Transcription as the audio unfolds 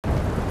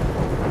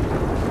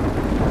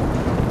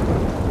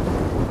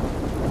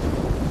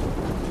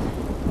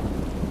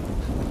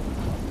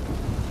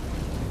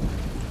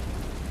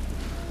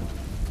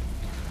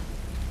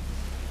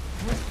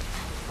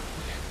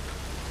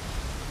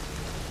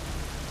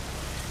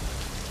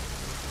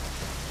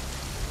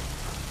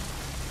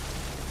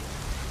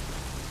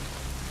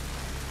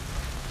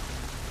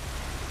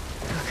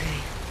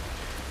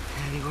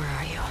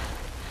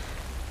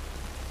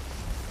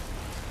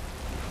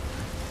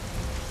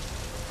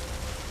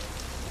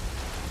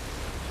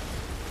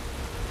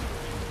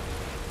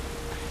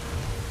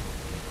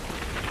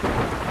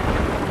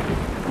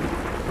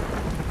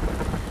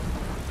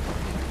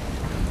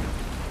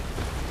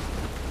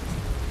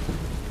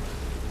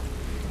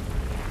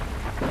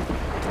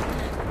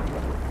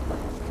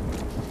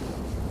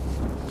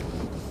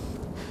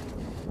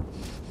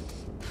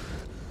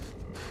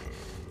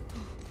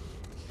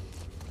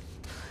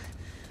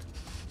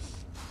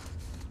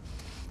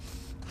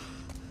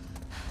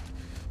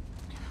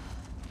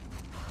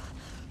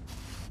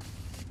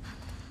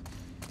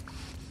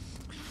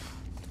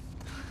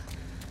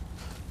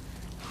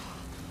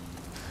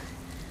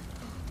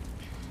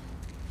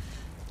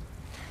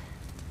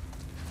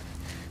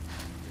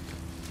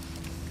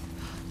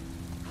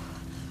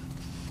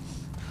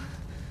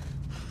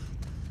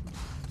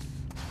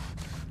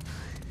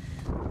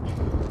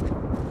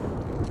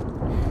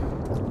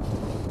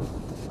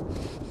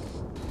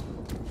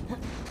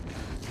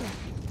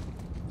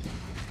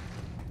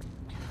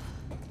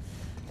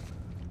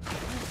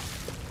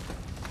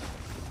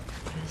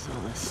is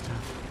all this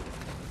stuff?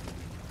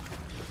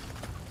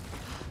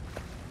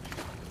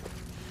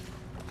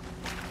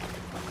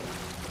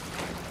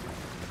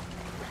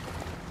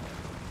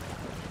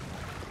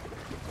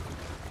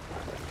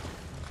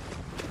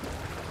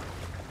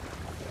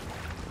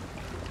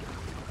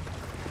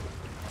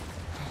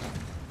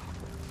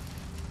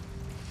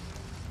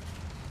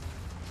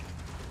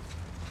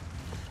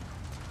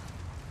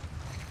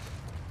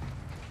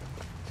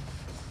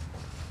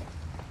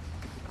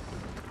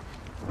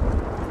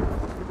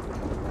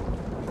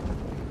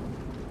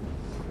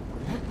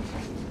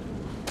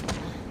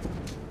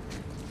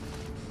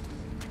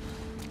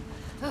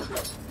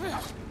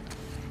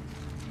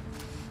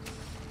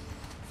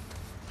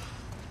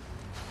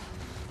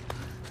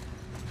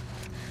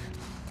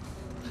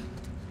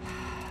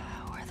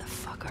 Where the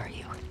fuck are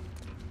you?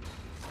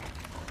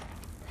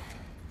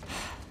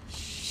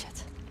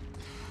 Shit.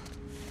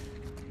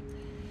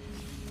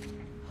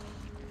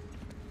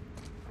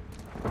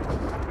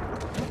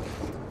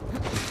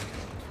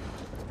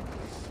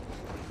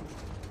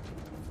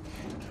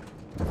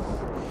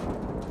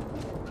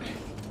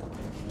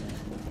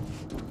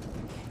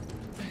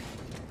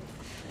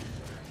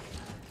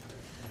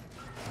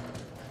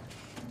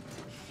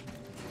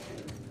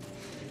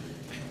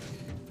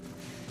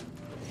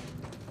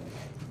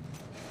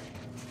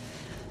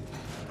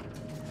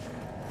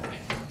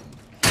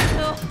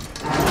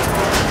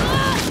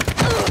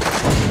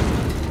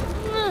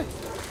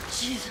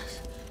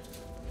 Jesus.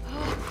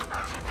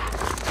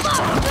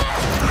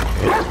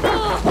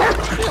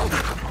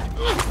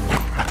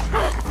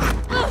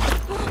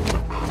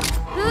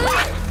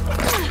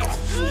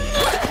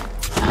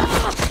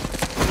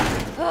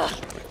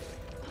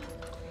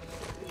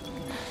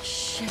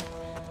 Shit.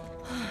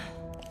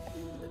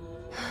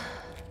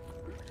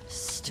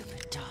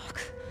 Stupid dog.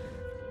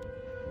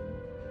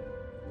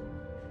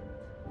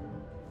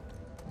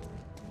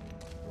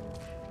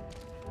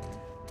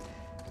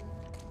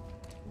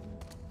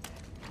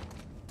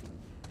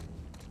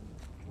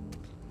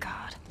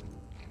 God.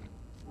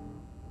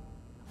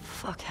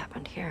 Fuck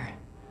happened here?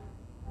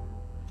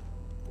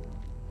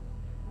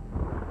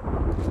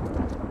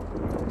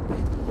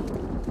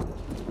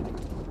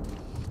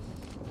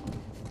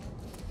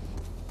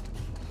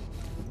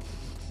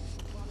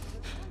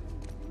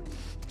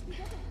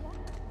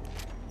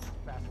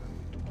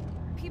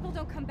 People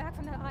don't come back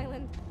from that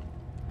island.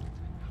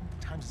 How many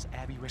times has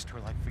Abby risked her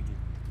life for you?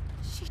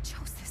 She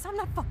chose this. I'm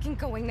not fucking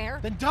going there.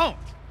 Then don't!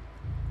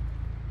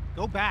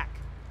 Go back.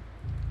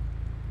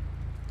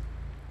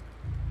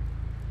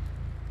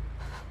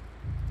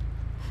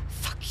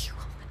 Fuck you.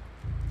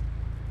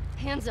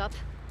 Hands up.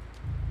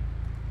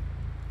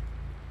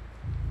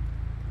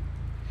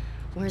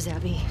 Where's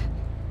Abby?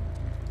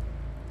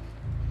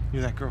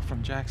 You're that girl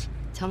from Jackson.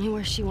 Tell me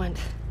where she went.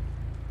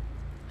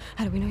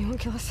 How do we know you won't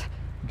kill us?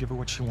 Give her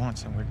what she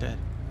wants and we're dead.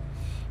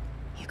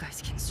 You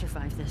guys can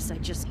survive this. I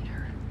just need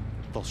her.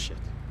 Bullshit.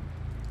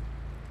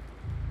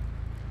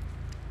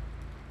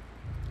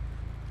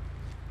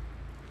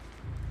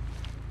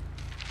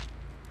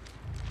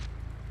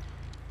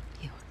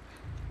 You.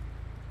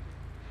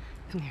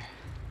 Come here.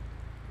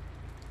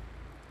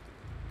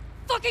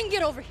 Fucking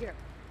get over here!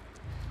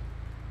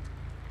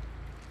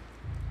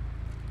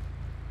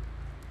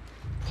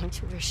 Point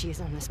to where she is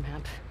on this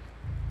map.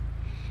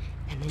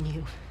 And then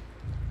you...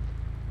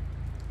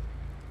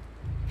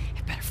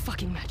 It better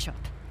fucking match up.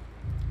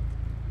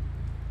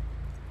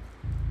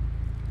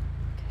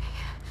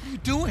 What are you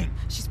doing?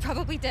 She's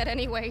probably dead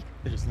anyway.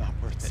 It is not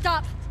worth it.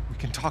 Stop! We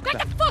can talk Back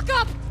about the it.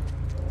 fuck up!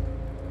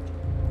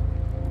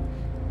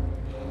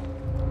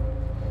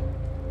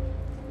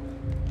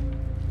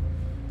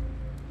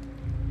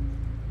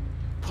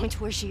 Point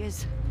to where she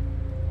is.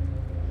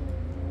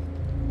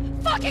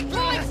 Fucking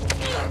point!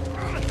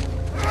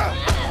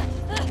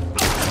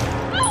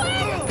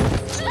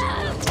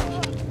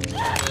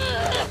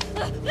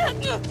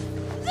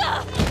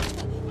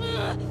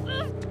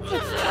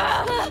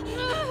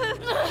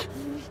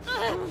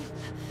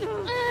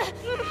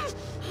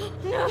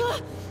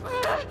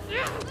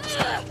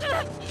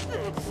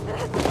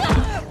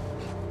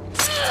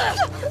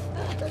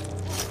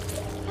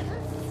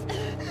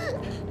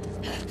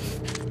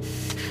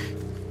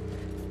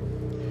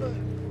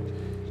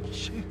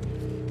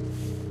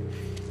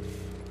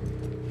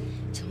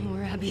 Tell me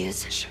where Abby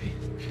is.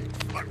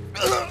 Where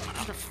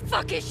the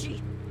fuck is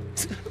she?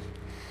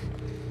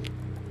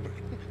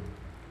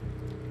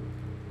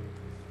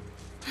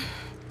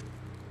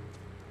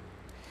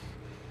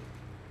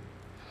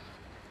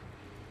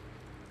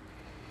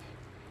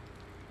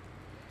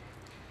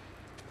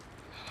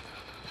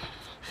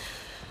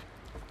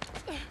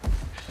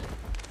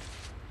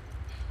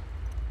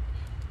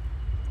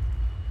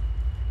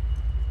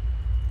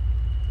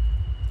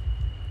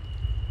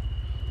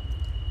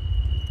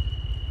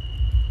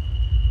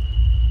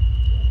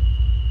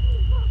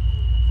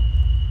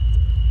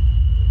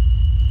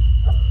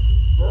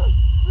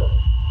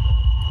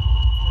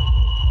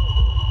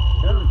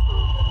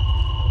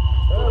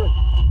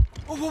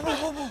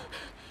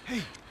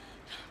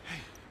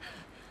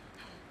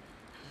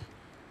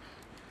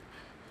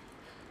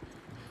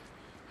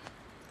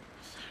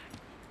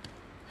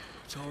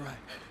 It's all right.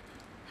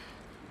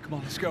 Come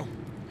on, let's go.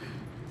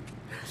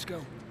 Let's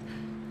go.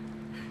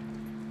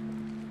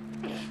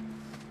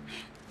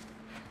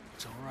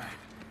 It's all right.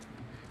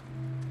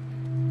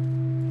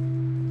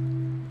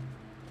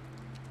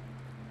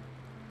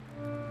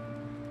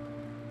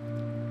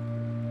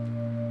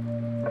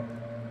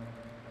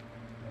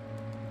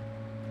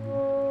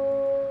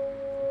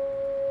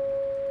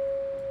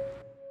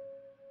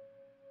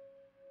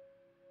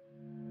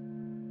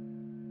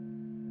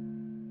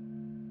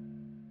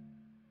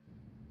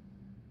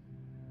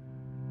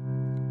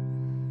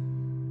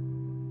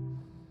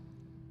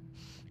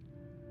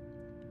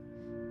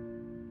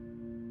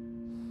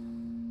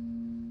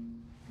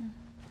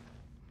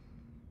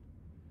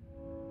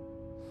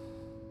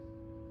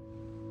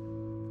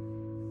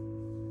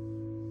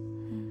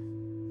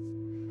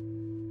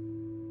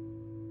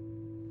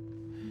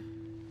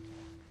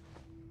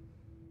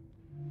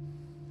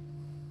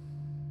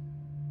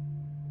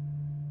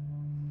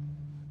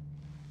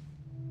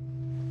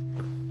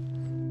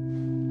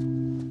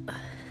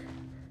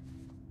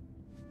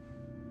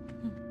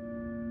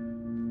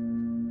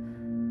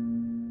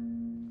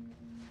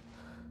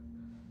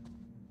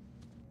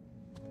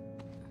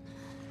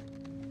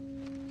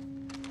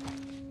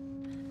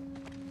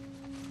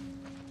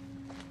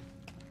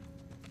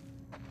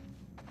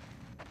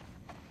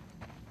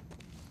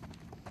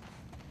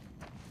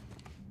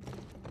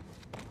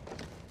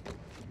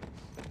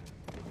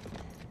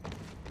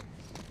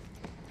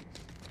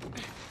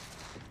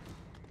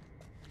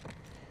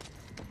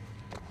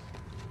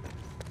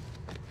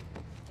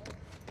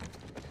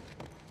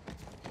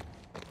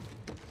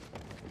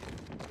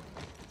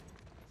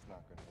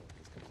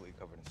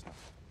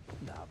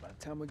 Nah, by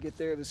the time we get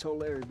there, this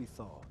whole area will be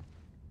thawed.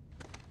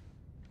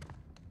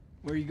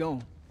 Where are you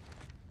going?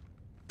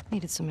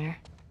 Needed some air.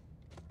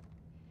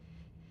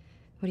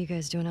 What are you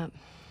guys doing up?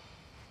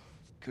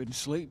 Couldn't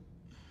sleep.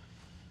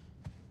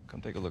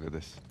 Come take a look at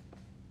this.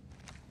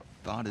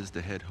 Thought is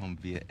to head home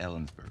via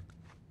Ellensburg.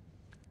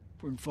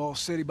 If we're in Falls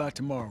City by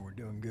tomorrow, we're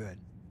doing good.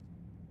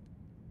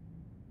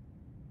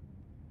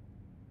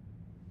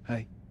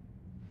 Hey.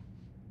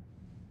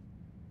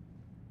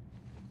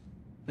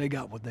 They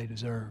got what they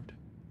deserved.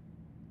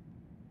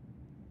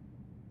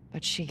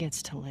 But she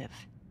gets to live.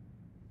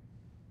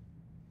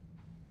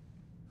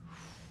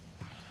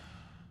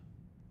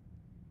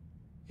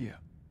 Yeah.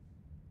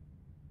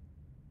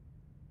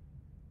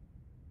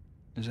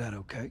 Is that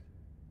okay?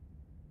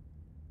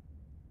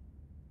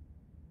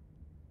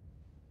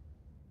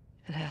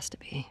 It has to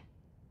be.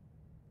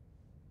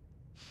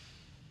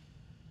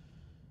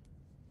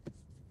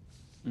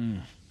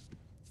 I'm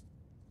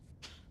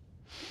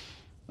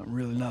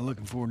really not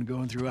looking forward to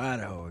going through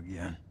Idaho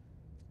again.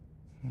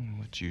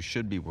 What you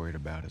should be worried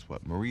about is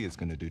what Maria's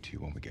gonna do to you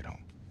when we get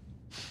home.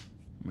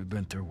 We've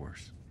been through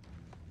worse.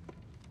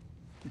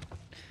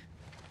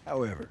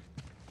 However,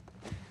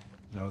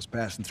 as I was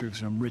passing through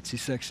some ritzy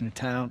section of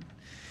town,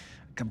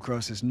 I come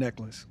across this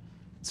necklace.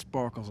 It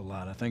sparkles a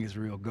lot. I think it's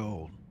real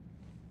gold.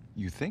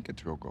 You think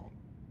it's real gold?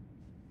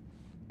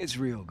 It's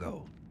real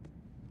gold.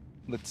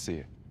 Let's see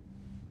it.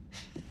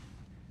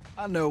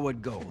 I know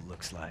what gold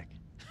looks like.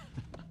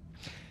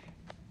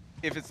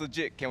 If it's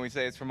legit, can we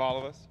say it's from all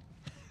of us?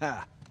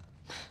 Ha!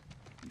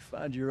 You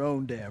find your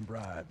own damn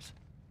bribes.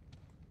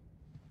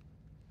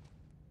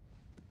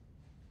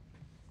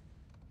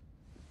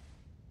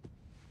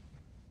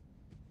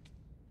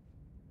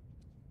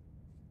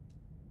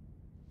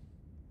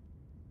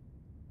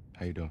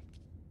 How you doing?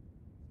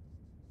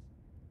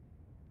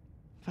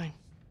 Fine.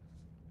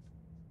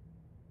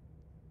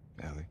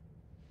 Ellie?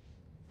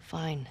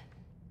 Fine.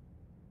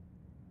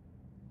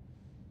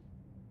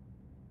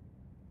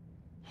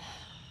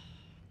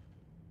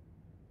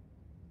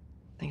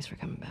 Thanks for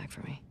coming back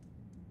for me.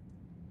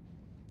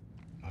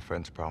 My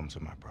friend's problems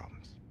are my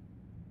problems.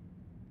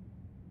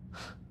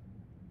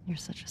 You're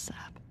such a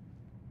sap.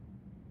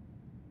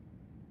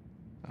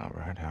 All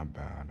right, how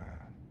about,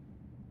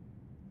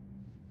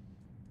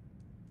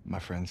 my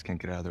friends can't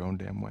get out of their own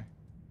damn way?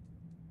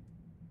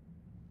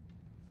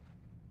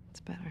 It's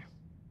better.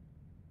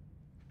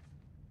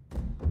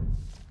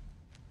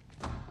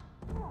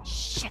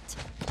 Shit!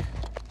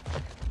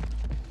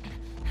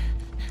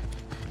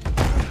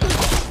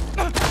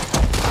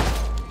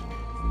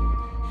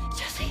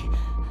 Jesse,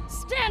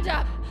 stand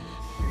up!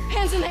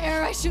 Hands in the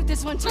air, I shoot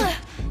this one too.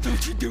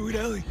 Don't you do it,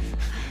 Ellie.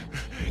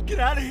 Get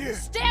out of here.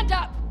 Stand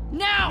up,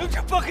 now! Don't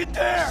you fucking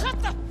dare!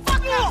 Shut the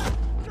fuck up!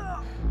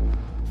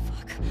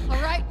 Fuck,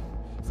 all right?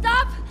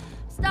 Stop!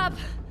 Stop!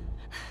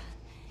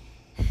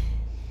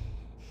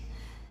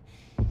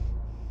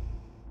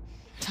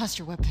 Toss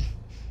your weapon.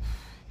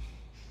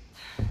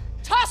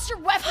 Toss your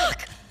weapon!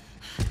 Fuck!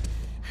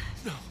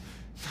 No.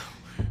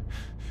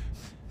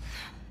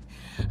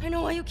 I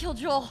know why you killed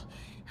Joel.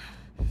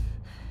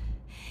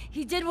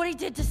 He did what he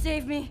did to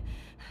save me.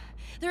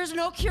 There is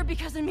no cure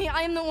because of me.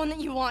 I am the one that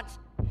you want.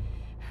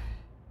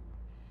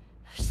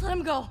 Just let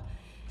him go.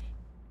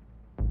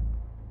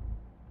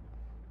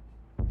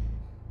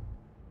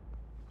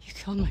 You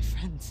killed my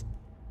friends.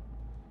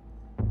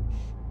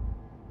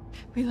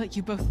 We let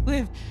you both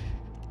live.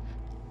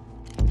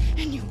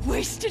 and you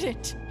wasted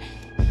it.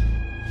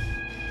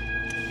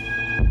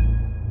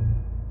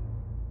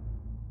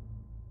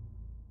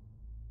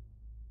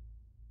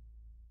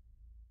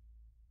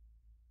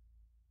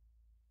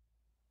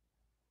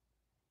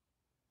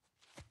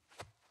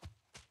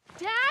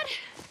 Dad?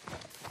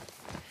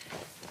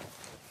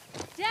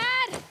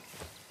 Dad?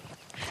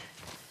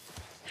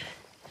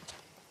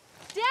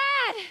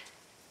 Dad!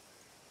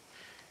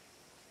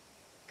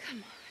 Come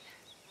on.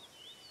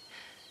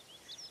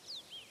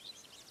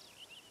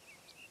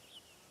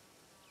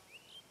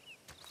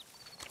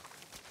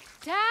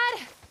 Dad?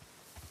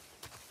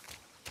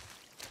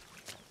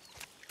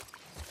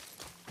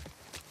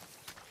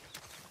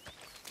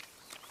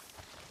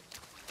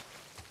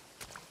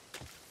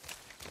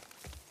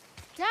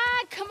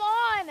 Dad, come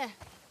on! You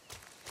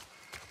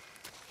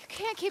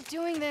can't keep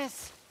doing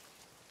this.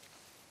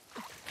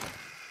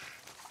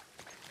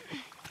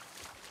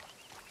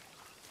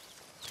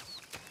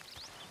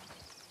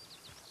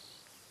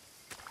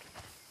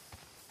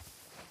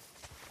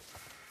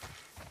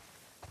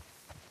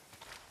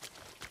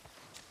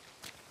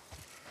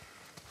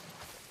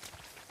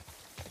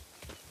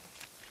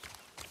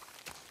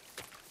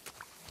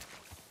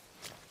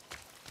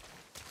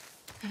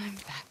 And I'm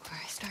back where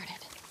I started.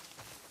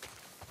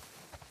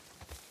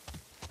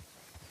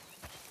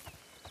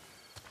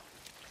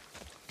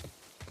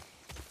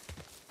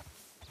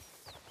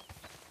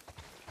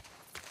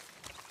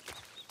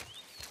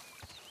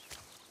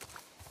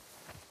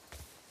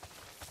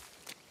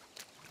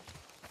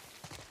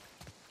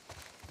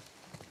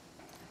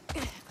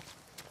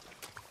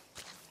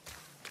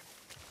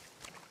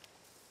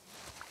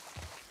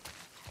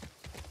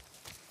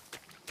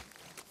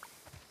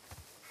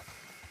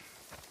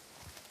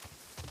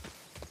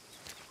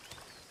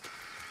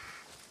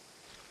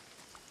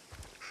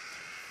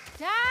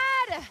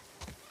 Dad!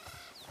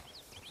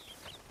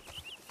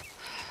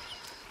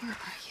 Where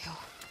are you?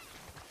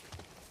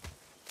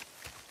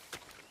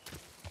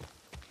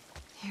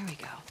 Here we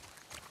go.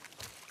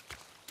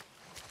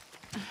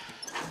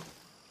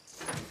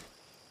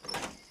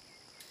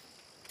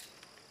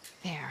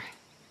 There.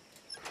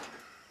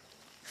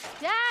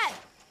 Dad!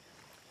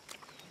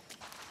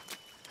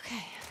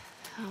 Okay,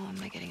 how am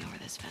I getting over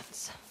this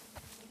fence?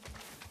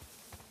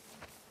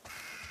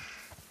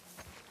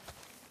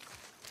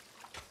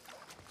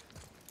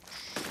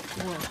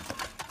 Whoa.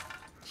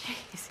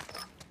 Jeez.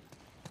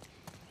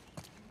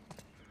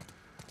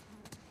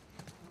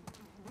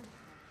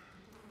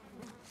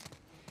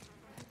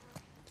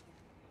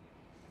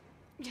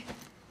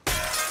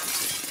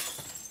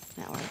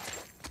 That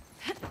worked.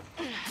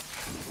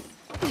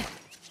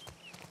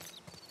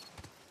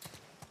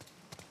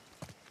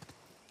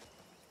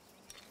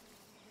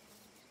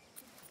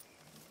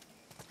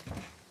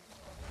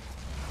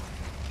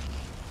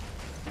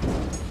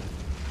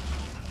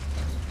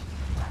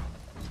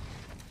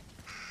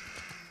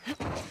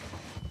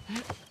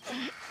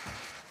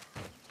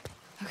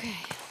 Okay.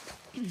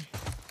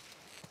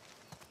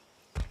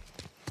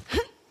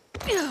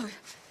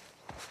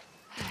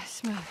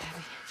 Smooth,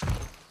 Abby.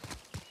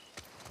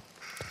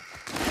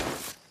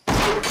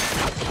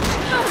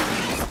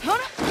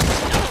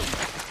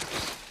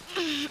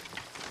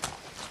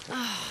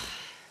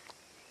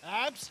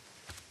 Abs?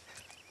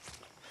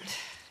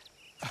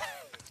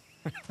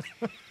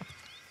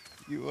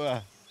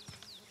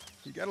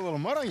 You got a little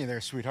mud on you there,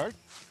 sweetheart.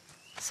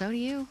 So do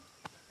you.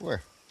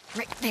 Where?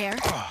 Right there.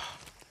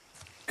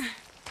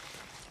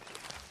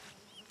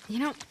 You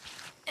know,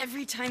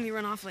 every time you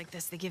run off like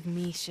this, they give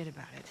me shit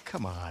about it.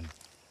 Come on.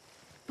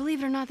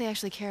 Believe it or not, they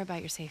actually care about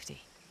your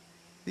safety.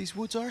 These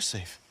woods are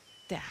safe.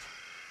 Dad.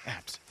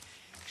 Abs,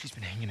 she's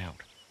been hanging out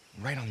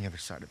right on the other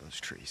side of those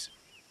trees.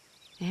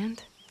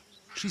 And?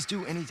 She's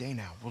due any day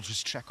now. We'll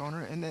just check on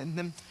her, and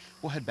then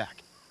we'll head back.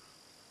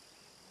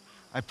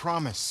 I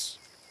promise.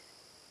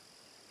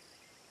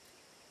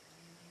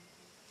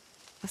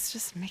 Let's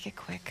just make it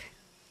quick.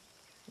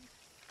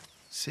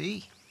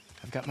 See?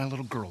 I've got my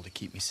little girl to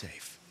keep me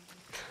safe.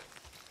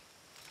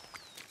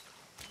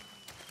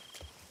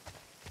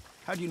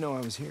 How'd you know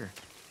I was here?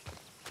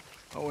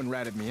 Owen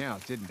ratted me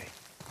out, didn't he?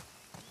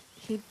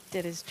 He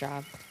did his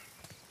job.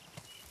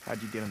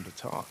 How'd you get him to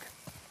talk?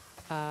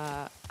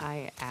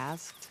 I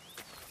asked.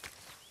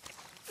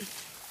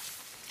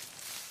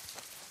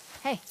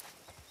 Hey,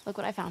 look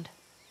what I found.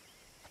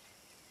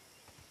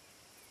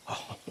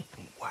 Oh,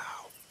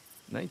 wow.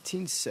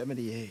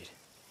 1978.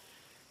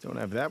 Don't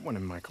have that one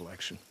in my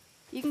collection.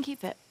 You can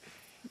keep it.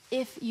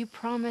 If you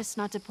promise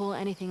not to pull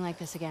anything like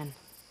this again.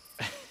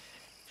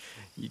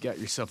 You got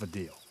yourself a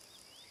deal.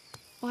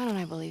 Why don't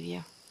I believe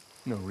you?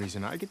 No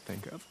reason I could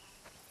think of.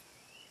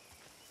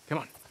 Come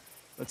on,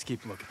 let's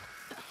keep looking.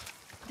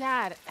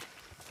 Dad.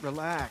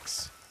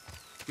 Relax.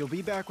 You'll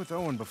be back with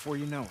Owen before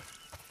you know it.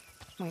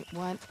 Wait,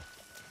 what?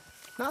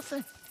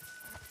 Nothing.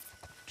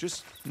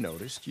 Just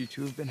noticed you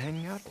two have been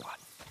hanging out a lot.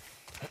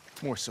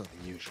 More so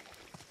than usual.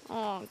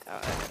 Oh,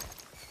 God.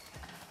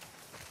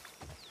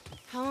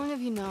 How long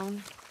have you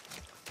known?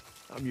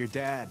 I'm your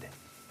dad.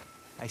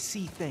 I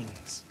see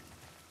things.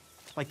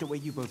 Like the way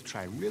you both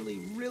try really,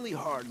 really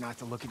hard not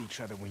to look at each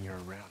other when you're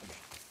around me.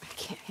 I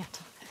can't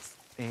handle this.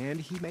 And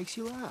he makes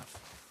you laugh.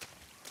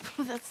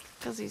 That's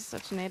because he's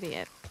such an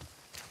idiot.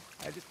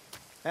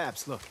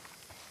 Abs, look.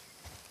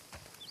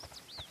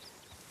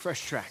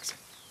 Fresh tracks.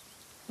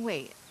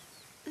 Wait,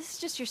 this is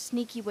just your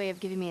sneaky way of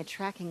giving me a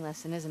tracking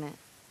lesson, isn't it?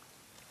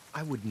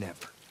 I would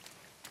never.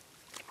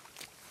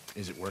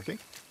 Is it working?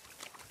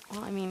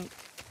 Well, I mean,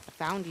 I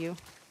found you.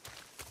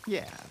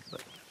 Yeah,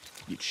 but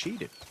you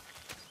cheated.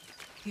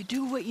 You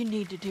do what you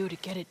need to do to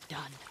get it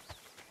done.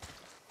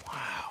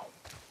 Wow.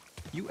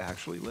 You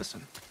actually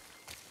listen.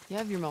 You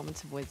have your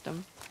moments of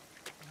wisdom.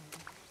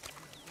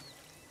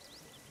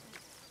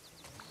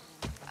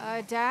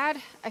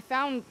 Dad, I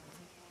found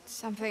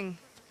something.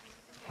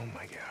 Oh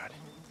my God.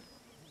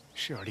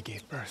 She already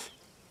gave birth.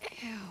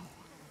 Ew.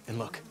 And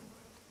look,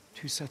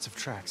 2 sets of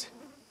tracks.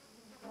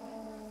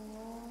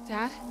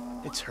 Dad?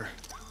 It's her.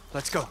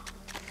 Let's go.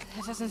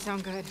 That doesn't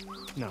sound good.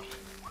 No,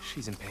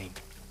 she's in pain.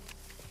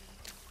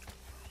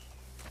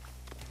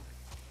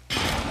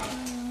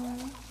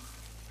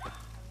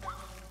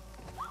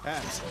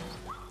 Abs.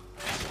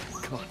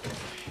 Come on.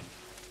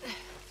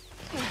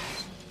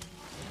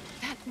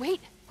 Dad, wait!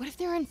 What if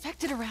they're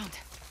infected around?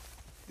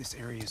 This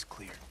area is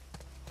clear.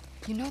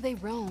 You know they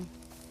roam.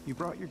 You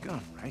brought your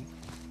gun, right?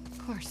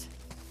 Of course.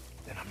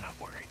 Then I'm not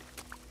worried.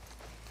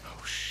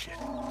 Oh, shit.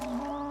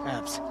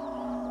 Abs.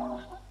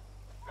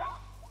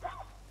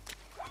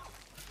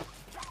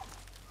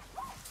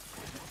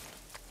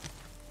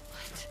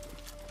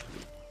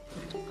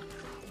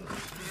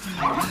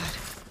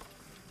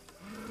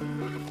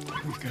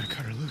 We've got to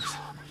cut her loose.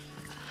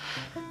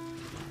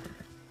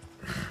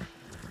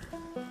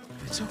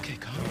 It's okay,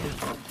 calm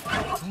down.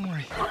 Don't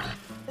worry.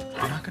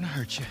 I'm not gonna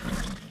hurt you.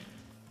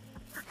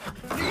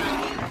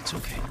 It's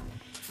okay.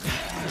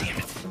 Damn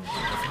it.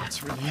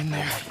 It's really in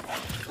there.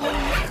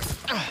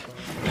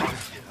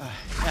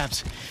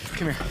 Abs,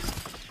 come here.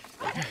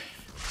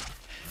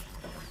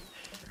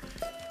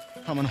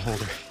 I'm gonna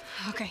hold her.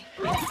 Okay.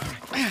 Calm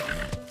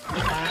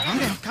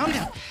down, calm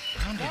down.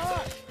 Calm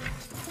down.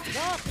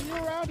 Doc, are you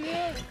around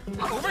here?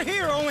 Over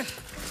here, Owen!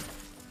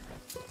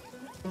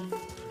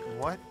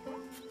 What?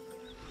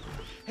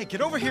 Hey,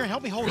 get over here and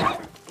help me hold her.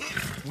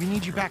 We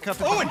need you back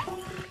up. Owen!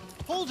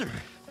 Hold her!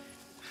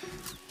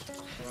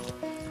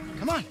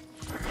 Come on.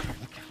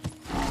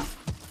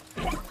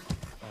 All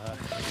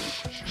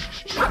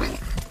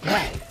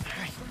right.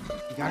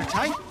 You got her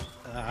tight?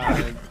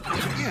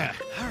 Yeah.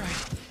 All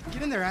right.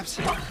 Get in there, Abs.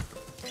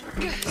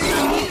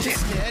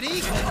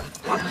 Steady.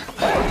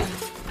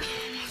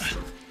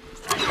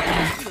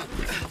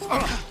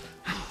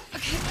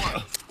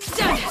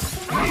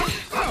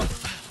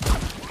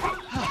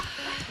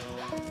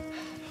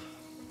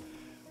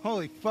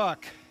 Holy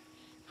fuck.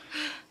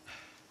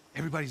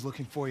 Everybody's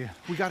looking for you.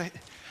 We gotta...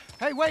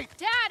 Hey, wait!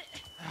 Dad!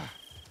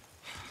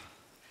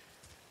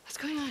 What's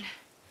going on?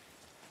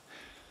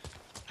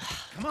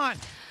 Come on!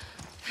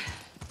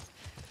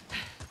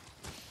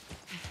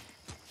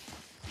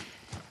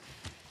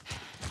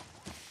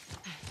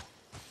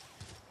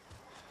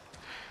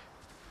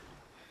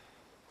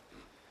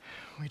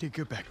 We did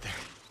good back there.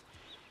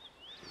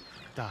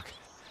 Doc,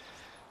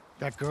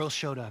 that girl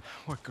showed up.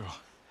 What girl?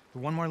 The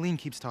one Marlene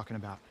keeps talking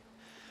about.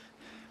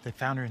 They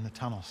found her in the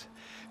tunnels.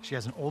 She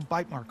has an old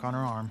bite mark on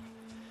her arm.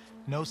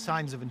 No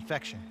signs of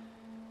infection.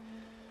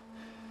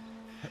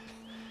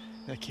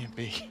 That can't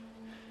be.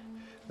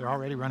 They're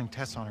already running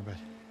tests on her, but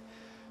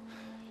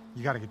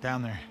you gotta get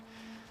down there.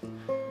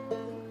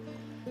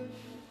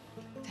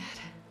 Dad.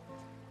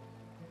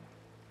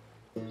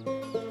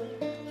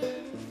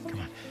 Come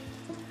on.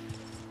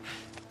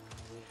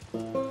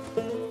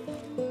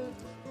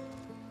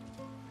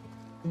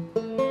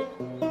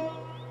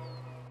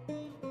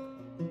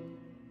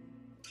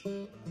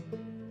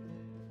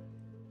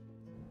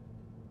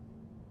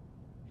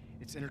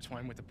 It's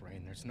intertwined with the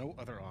brain. There's no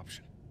other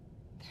option.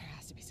 There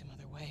has to be some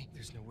other way.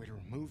 There's no way to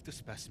remove the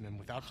specimen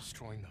without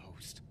destroying the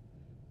host.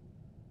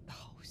 The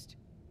host.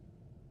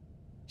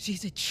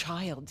 She's a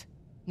child,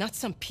 not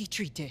some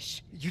petri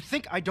dish. You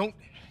think I don't...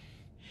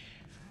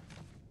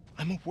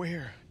 I'm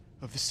aware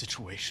of the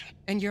situation.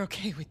 And you're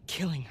okay with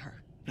killing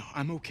her? No,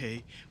 I'm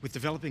okay with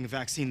developing a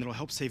vaccine that'll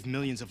help save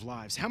millions of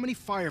lives. How many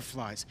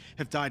fireflies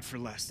have died for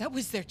less? That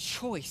was their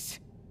choice.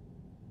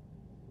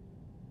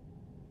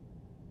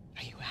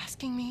 Are you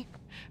asking me?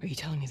 Or are you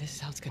telling me this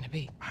is how it's gonna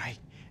be? I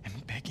am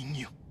begging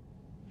you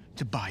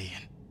to buy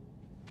in.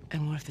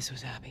 And what if this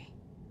was Abby?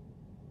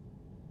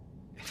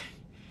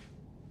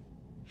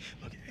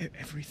 Look,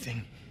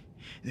 everything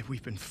that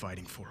we've been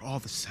fighting for, all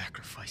the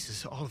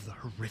sacrifices, all of the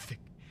horrific...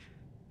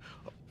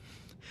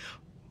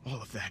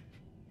 all of that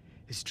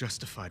is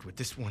justified with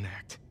this one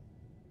act.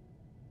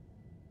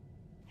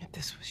 If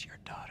this was your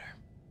daughter,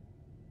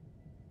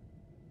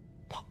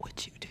 what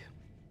would you do?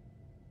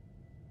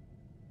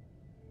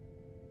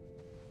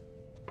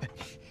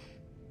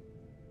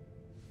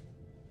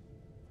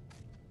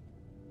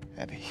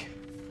 Abby.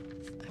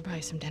 I'll buy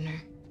you some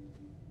dinner.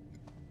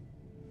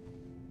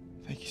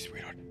 Thank you,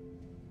 sweetheart.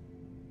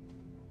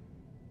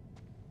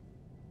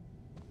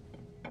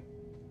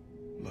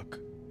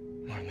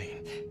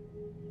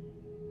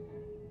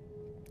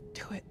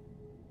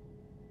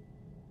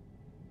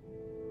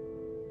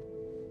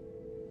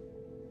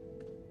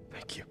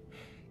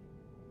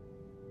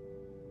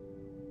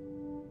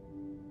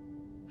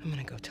 I'm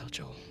gonna go tell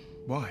Joel.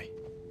 Why?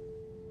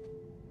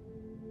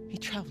 He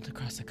traveled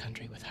across the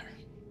country with her.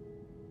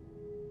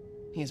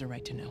 He has a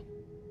right to know.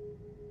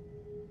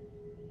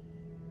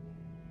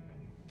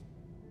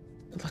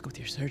 Good luck with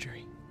your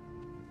surgery.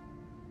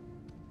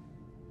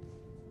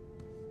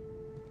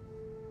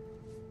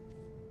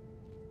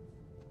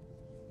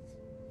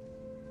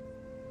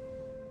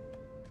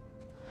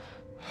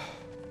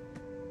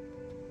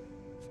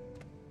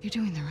 You're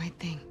doing the right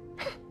thing.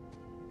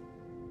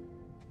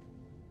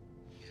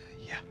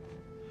 Yeah.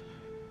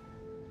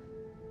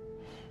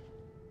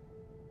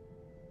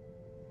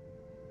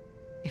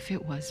 If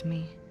it was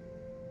me,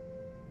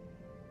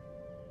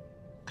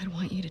 I'd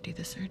want you to do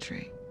the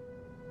surgery.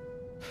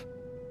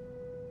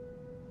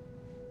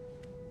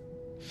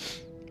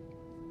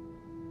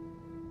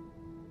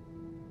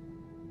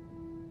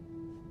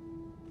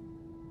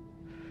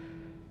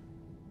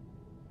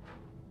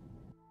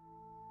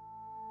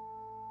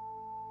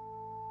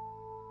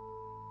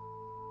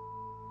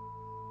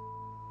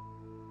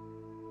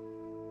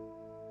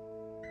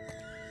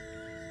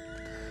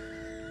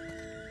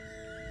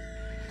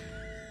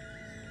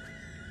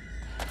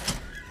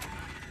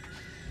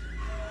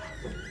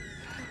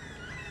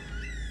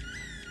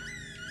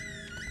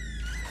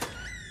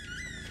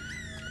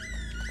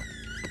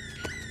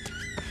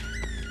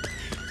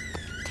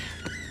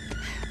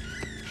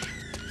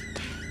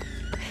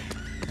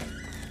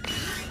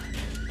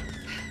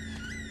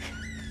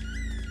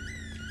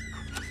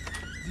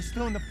 Is he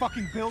still in the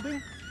fucking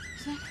building?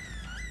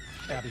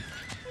 Abby.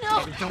 No!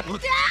 Abby, don't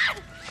look.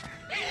 Dad!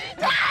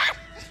 Dad!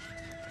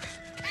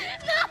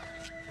 No!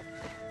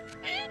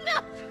 No!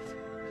 No!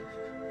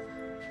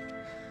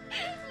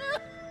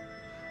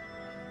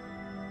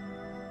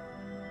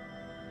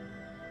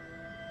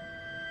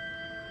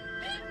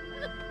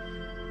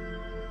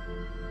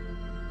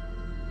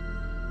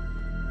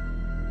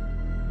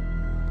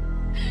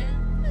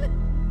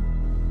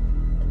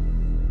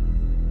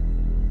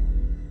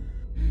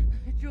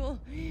 Joel,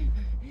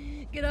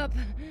 get up.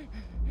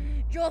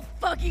 Joel,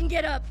 fucking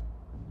get up.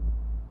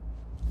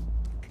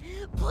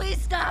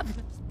 Please stop.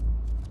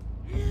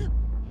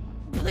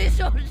 Please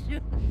don't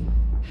shoot.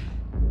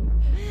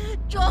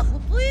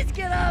 Joel, please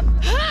get up.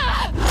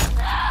 No!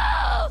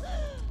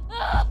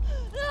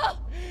 No!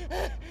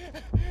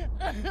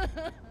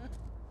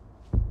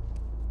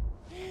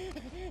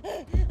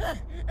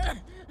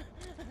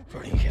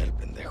 Fucking hell,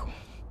 pendejo.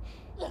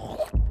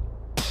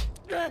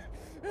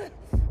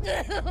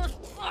 I'll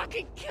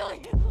fucking kill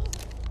you.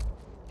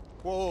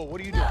 Whoa, what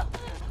are you doing?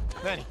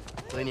 Manny.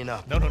 Cleaning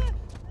up. No.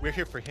 We're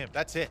here for him.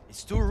 That's it.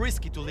 It's too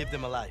risky to leave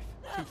them alive.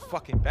 Too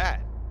fucking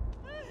bad.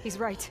 He's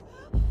right.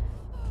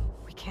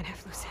 We can't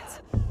have loose ends.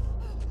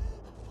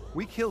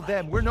 We killed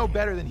them. We're no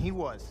better than he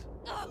was.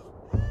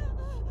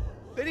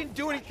 They didn't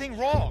do anything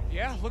wrong.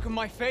 Yeah, look at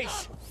my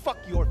face. Fuck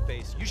your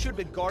face. You should have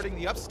been guarding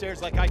the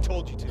upstairs like I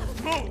told you to.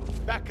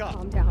 Move! Back up.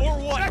 Calm down. Or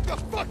what? Back the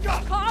fuck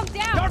up! Calm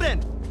down! Jordan!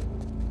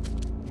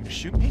 You gonna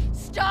shoot me?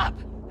 Stop!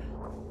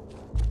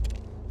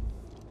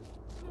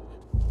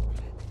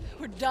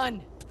 We're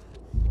done.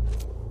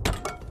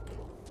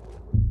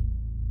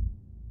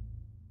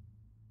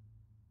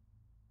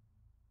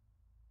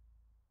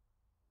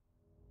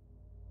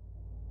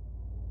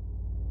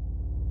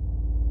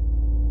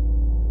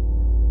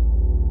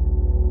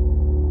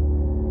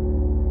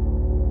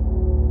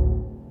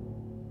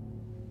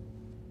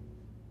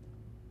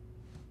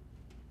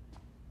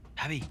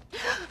 Abby.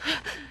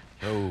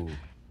 Oh.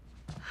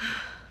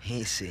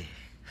 Easy.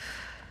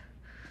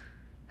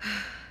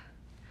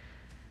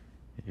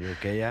 You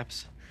okay,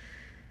 Abs?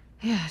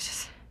 Yeah,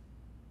 just...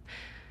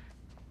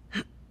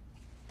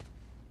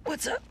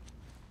 What's up?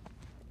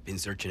 Been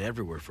searching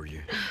everywhere for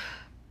you.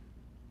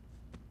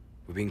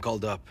 We've been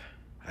called up.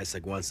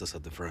 Isaac wants us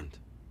at the front.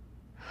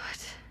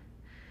 What?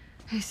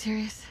 Are you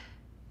serious?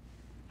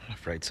 I'm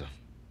afraid so.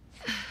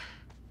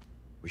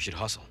 We should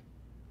hustle.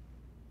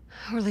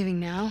 We're leaving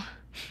now?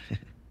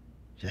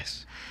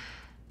 Yes.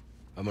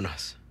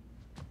 Vámonos.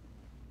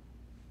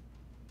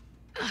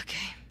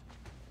 Okay.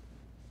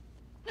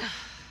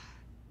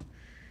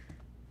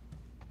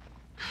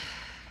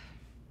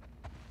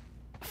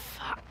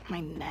 Fuck,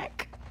 my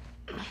neck.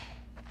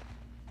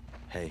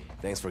 Hey,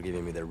 thanks for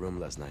giving me the room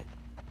last night.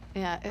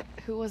 Yeah,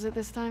 who was it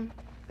this time?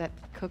 That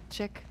cook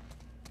chick?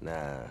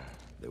 Nah,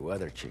 the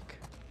weather chick.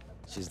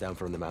 She's down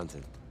from the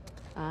mountain.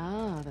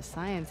 Oh, the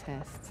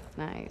scientist.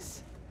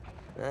 Nice.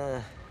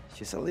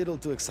 She's a little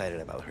too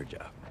excited about her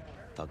job.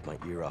 Talked my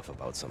ear off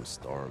about some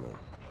storm and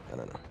I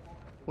don't know.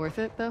 Worth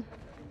it, though?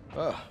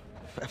 Oh,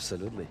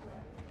 absolutely.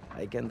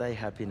 I can die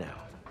happy now.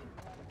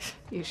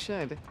 You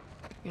should.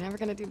 You're never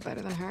gonna do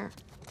better than her.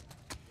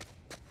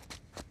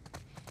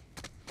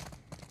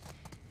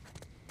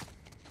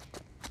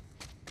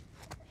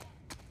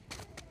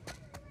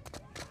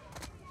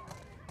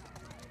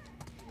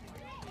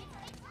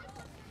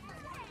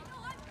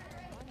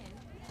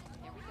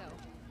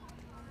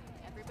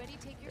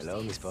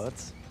 Hello, Miss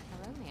Potts.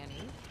 Hello,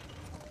 Manny.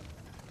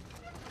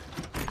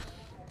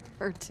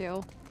 Her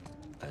too.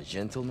 A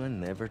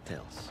gentleman never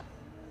tells.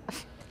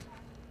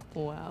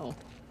 Wow.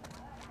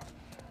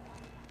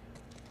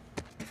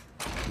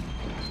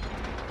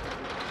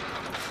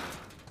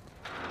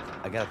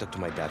 gotta talk to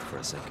my dad for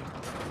a second.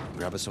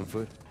 Grab us some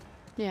food?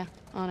 Yeah,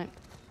 on it.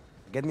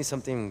 Get me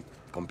something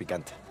con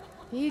picante.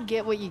 You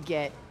get what you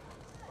get.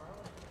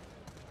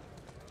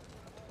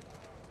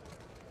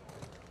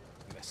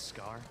 The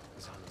scar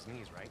is on his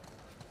knees, right?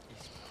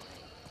 This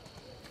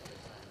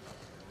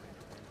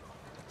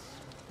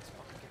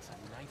fucker gets a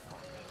knife on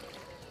me.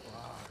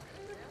 Fuck.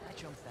 I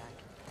jumped back.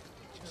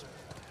 Just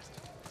blast.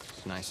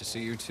 It's nice to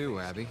see you too,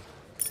 Abby.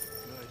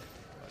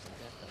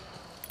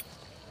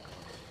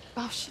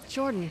 Oh, shit,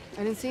 Jordan.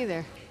 I didn't see you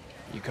there.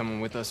 You coming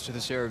with us to the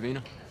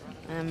Saravina?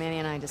 Manny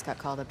and I just got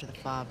called up to the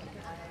fob.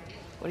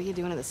 What are you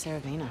doing at the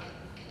Saravina?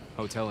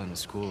 Hotel and the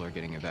school are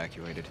getting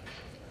evacuated.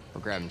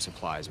 We're grabbing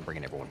supplies and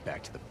bringing everyone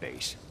back to the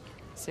base.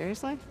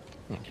 Seriously?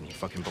 Yeah, can you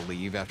fucking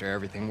believe after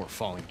everything we're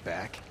falling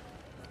back?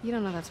 You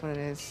don't know that's what it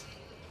is.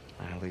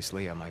 At least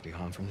Leah might be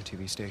home from the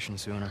TV station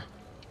sooner.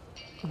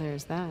 Well,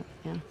 there's that,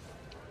 yeah.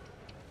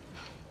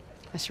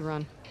 I should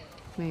run.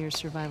 May your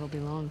survival be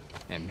long.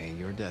 And may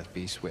your death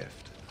be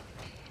swift.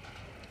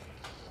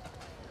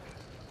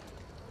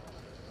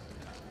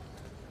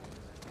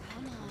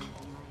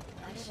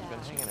 Been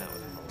hanging out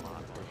with him a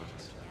lot.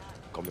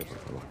 Come here, por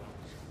favor.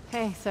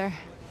 Hey, sir.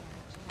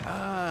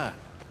 Ah,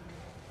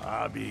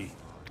 Abby,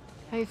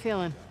 How you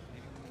feeling?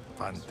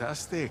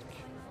 fantastic.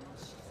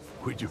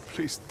 Would you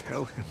please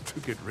tell him to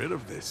get rid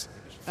of this?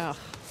 Oh,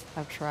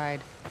 I've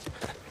tried.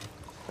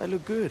 I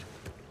look good.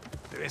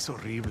 Te ves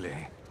horrible.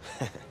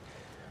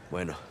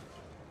 Bueno,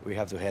 we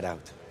have to head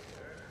out.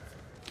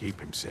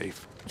 Keep him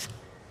safe.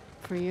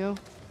 For you,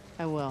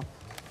 I will.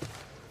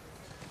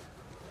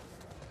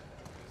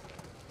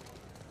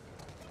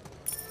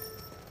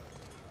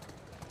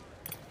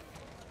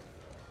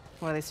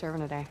 What are they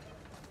serving today?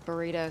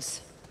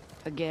 Burritos.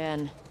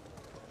 Again.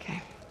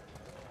 Okay.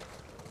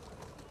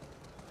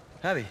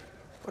 Abby,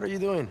 what are you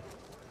doing?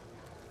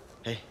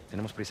 Hey,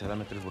 tenemos prisa,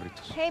 dame 3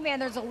 burritos. Hey, man,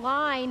 there's a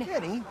line.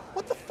 Kenny,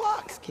 what the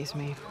fuck? Excuse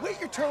me. Wait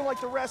your turn like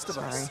the rest of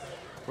us. Sorry.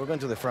 We're going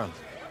to the front.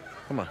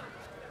 Come on.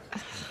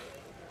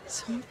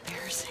 So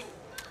embarrassing.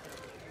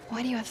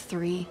 Why do you have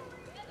 3?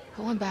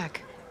 Pull one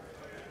back.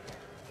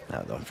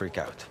 Now, don't freak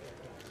out.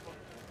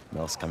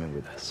 Mel's coming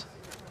with us.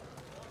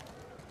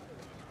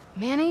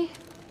 Manny?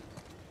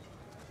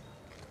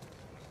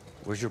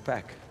 Where's your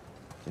pack?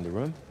 In the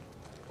room?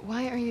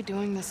 Why are you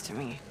doing this to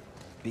me?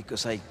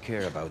 Because I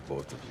care about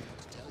both of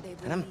you.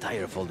 And I'm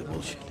tired of all the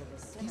bullshit.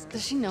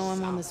 Does she know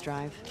I'm on this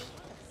drive?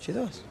 She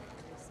does.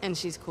 And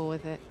she's cool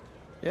with it?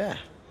 Yeah.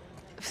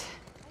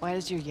 Why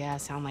does your yeah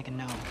sound like a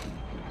no?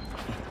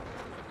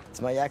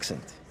 It's my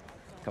accent.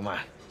 Come on,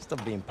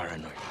 stop being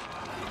paranoid.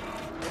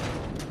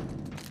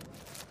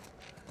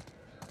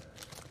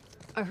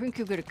 I think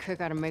you get a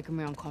kick out of making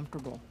me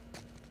uncomfortable.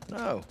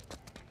 No.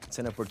 It's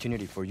an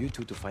opportunity for you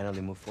two to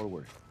finally move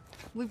forward.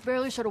 We've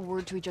barely said a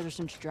word to each other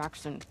since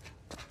Jackson.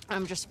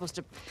 I'm just supposed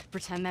to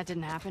pretend that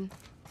didn't happen?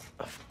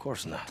 Of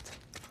course not.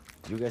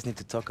 You guys need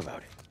to talk about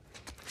it.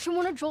 She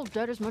wanted Joel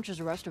dead as much as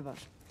the rest of us.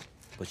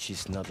 But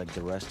she's not like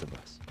the rest of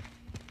us.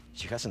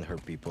 She hasn't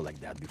hurt people like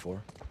that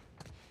before.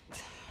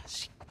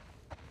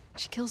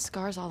 She kills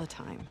scars all the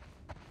time.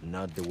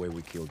 Not the way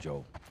we kill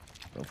Joel.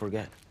 Don't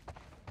forget,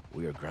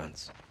 we are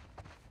grunts.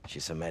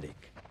 She's a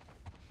medic.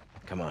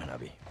 Come on,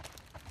 Abby.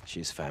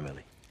 She's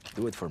family.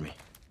 Do it for me,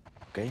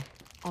 okay?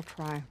 I'll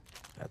try.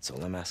 That's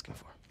all I'm asking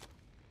for.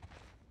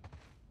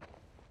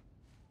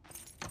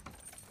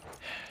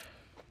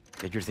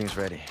 Get your things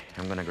ready.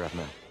 I'm gonna grab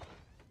Mel.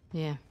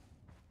 Yeah.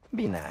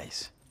 Be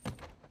nice.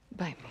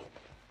 Bite me.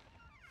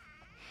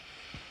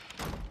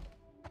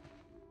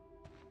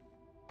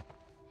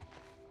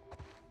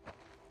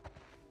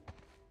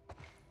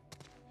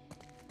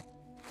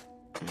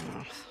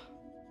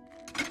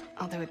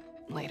 I'll do it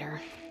later.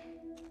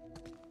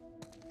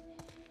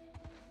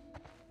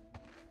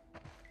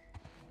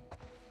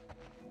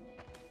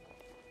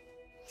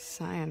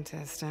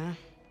 Scientist, huh?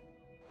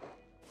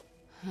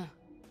 Huh.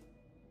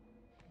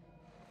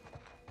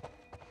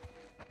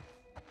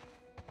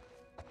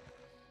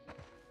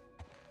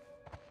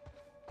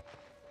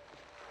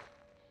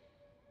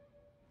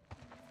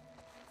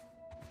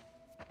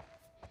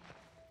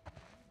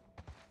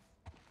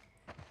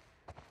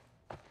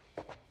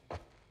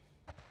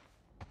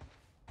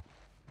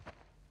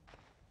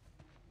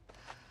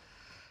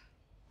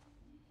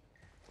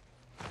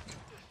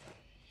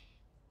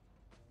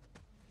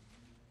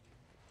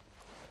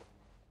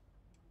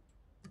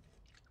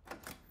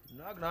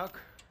 Knock, knock.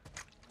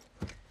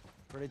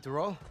 Ready to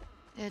roll?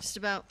 Yeah, just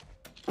about.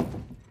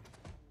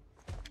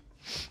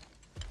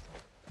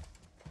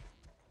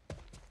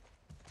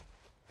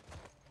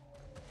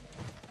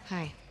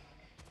 Hi.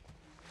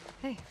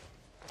 Hey.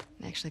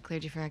 I actually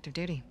cleared you for active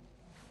duty.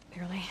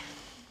 Barely.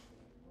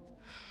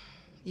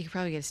 You could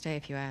probably get a stay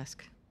if you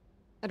ask.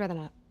 I'd rather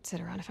not sit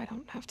around if I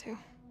don't have to.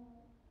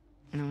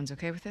 No one's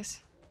okay with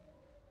this?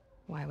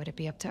 Why would it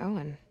be up to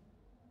Owen?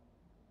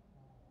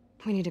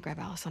 We need to grab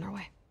Alice on our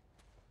way.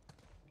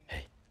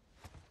 Hey.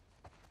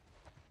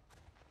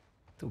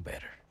 Do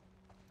better.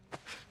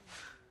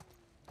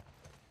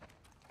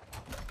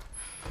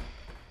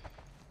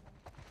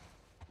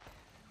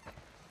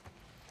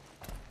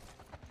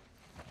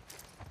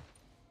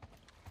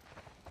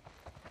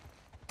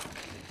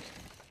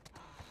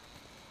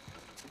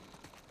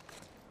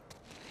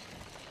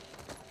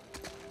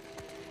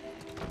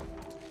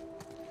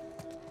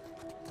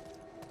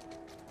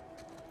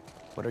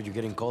 What are you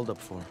getting called up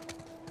for?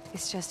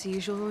 It's just the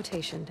usual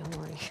rotation, don't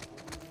worry.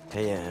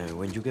 Hey,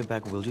 when you get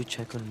back, will you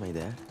check on my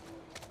dad?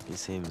 He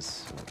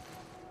seems,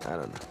 I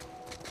don't know,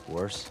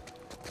 worse?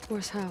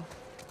 Worse how?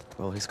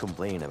 Well, he's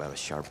complaining about a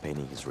sharp pain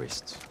in his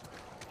wrists.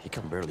 He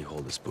can barely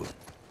hold a spoon.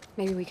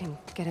 Maybe we can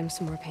get him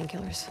some more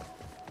painkillers.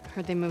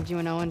 Heard they moved you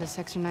and Owen to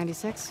Section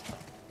 96?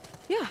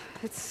 Yeah,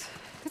 it's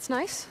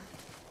nice.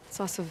 It's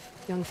lots of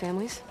young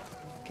families.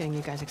 Getting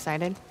you guys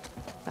excited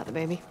about the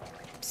baby?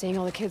 Seeing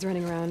all the kids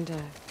running around,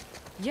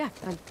 yeah,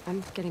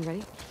 I'm getting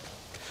ready.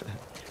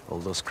 All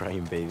those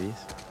crying babies.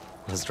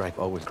 Let's drive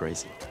Owen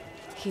crazy.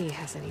 He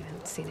hasn't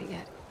even seen it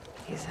yet.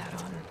 He's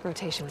out on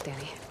rotation with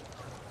Danny.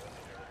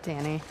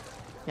 Danny?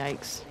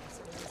 Yikes.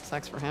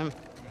 Sucks for him.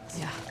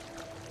 Yeah.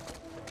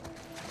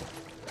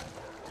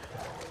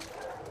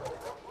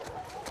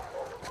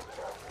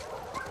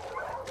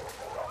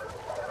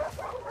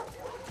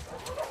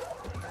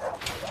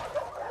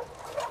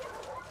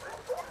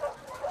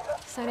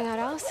 Signing out,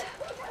 Alice?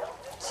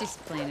 She's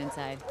playing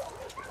inside.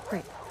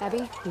 Great.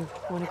 Abby, you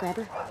want to grab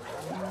her?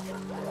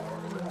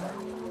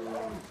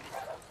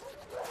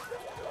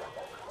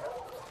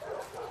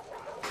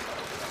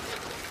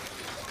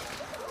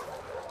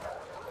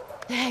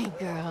 Hey,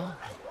 girl.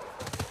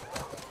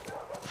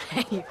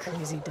 Hey, you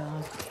crazy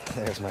dog.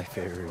 There's my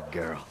favorite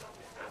girl.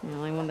 The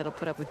only one that'll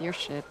put up with your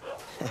shit.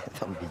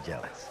 Don't be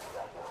jealous.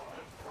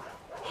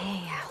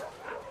 Hey, Al.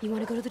 You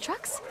want to go to the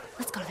trucks?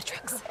 Let's go to the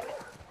trucks.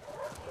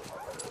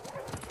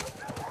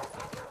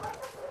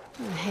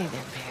 Oh, hey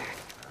there, Bear.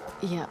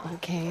 Yeah,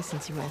 okay,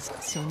 since you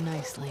asked so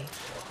nicely.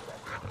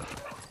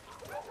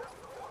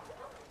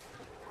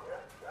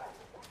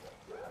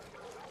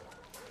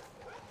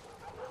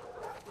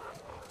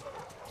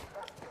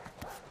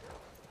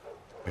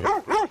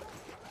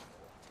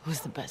 Who's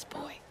the best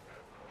boy?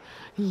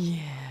 Yeah.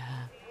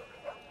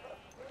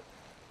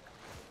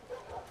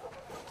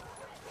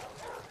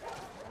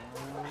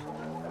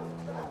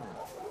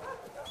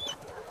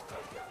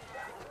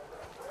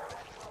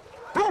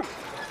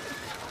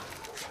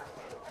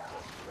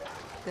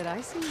 Did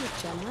I see you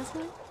with Jen last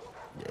night?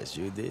 Yes,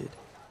 you did.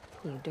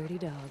 You dirty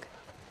dog.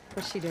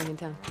 What's she doing in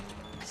town?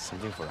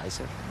 Something for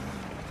Isaac?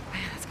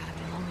 Man, that's gotta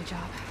be a lonely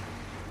job.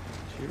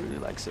 She really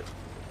likes it.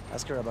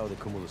 Ask her about the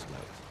Cumulus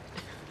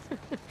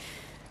Cloud.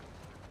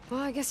 Well,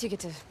 I guess you get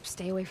to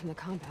stay away from the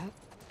combat.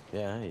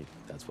 Yeah, if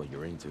that's what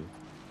you're into.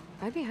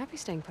 I'd be happy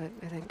staying put,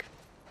 I think.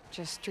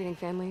 Just treating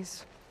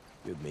families.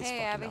 You'd miss Hey,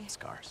 fucking Abby. up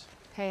scars.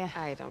 Hey,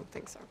 I don't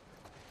think so.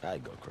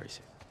 I'd go crazy.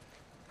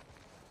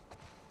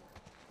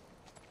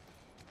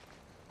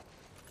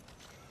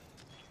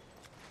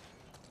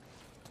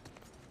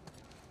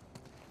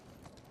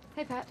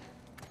 Hey, Pat.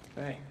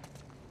 Hey.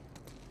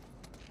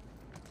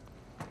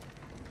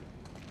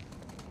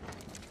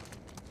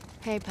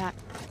 Hey, Pat.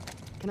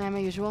 Can I have my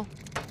usual?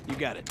 You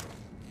got it.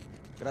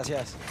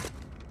 Gracias.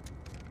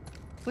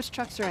 Which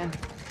trucks are in?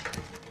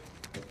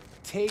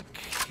 Take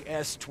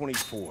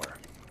S-24.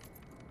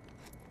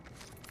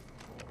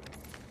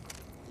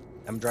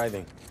 I'm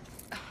driving.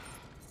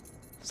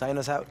 Sign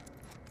us out.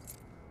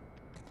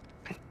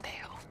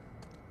 Pendejo.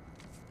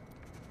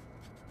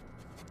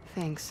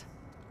 Thanks.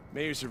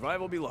 May your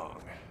survival be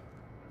long.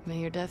 May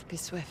your death be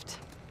swift.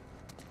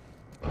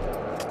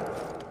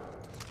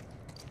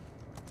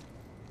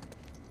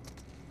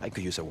 I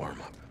could use a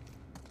warm-up.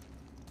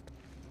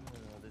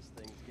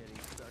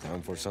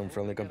 Time for some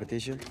friendly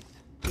competition?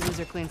 The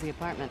loser cleans the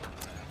apartment.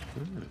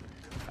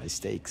 High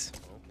stakes.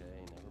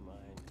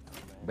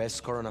 Best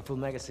score on a full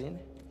magazine?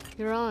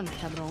 You're on,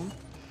 cabron.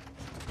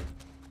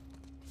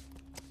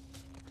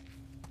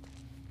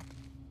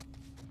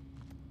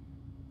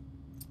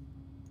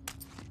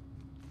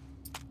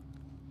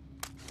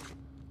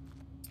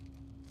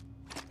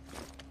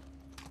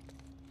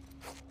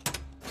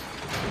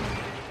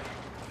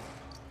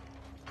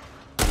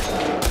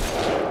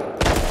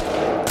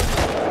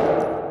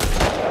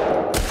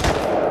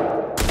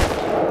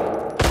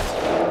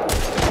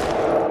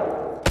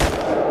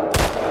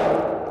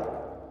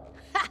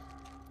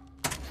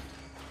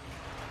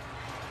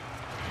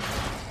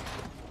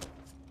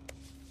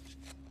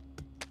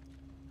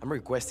 I'm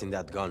requesting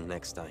that gun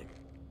next time.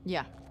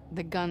 Yeah,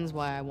 the gun's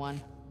why I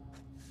won.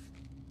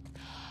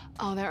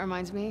 Oh, that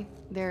reminds me.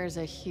 There's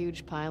a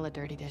huge pile of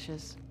dirty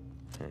dishes.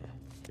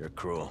 You're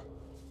cruel.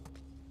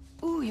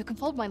 Ooh, you can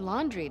fold my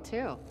laundry,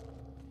 too.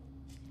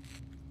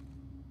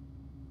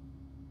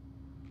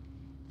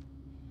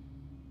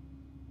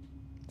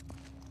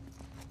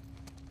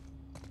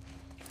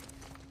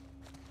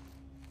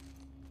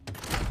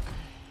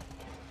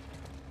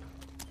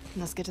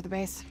 Let's get to the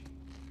base.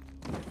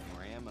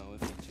 More ammo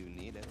if you two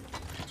need it.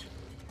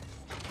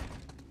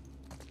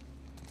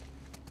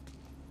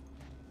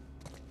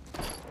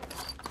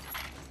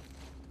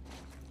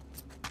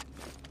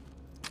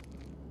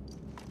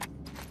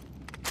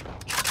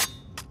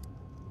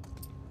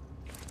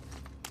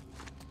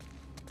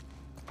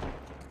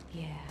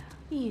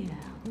 Yeah,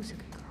 who's a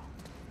good girl?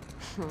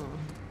 Oh,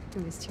 I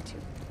missed you too.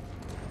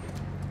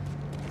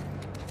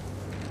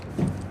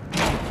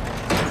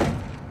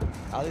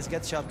 Alice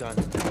gets shotgun.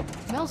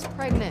 Mel's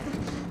pregnant.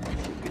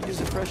 Could Use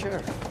the fresh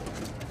air.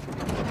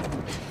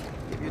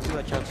 Give you two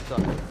a chance to talk.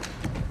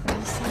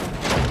 Well said.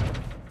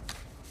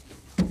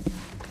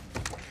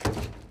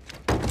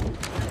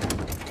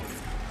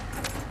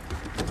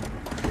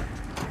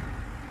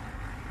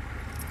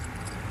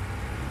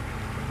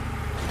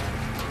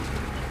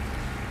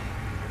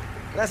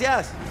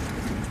 Gracias.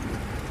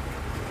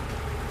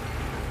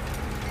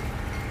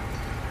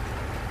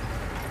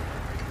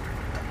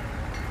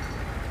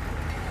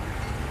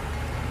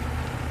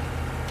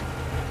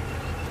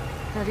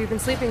 How have you been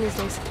sleeping these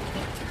days?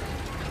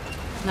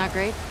 Not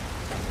great?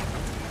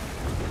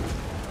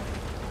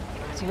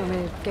 Do you want me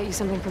to get you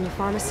something from the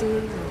pharmacy?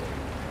 Or...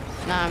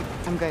 Nah,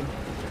 I'm good.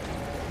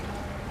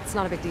 It's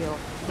not a big deal.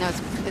 No,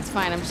 it's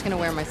fine. I'm just gonna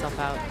wear myself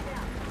out.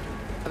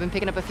 I've been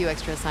picking up a few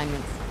extra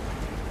assignments.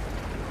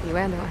 You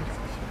and I.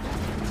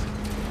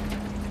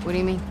 What do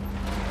you mean?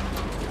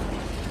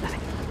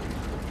 Nothing.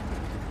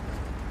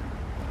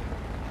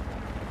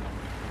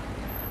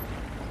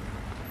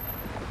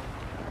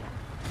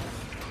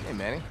 Hey,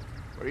 Manny.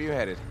 Where are you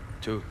headed?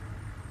 2.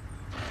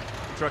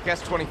 Truck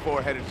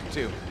S-24 headed to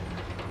 2.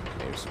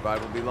 May your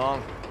survival be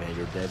long. May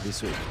your death be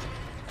swift.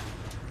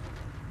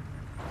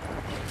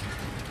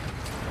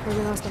 Maybe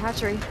lost a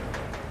hatchery.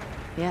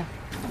 Yeah.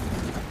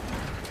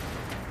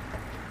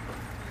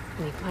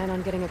 And you plan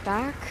on getting it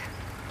back?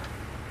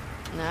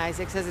 Nah,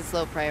 Isaac says it's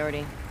low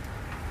priority.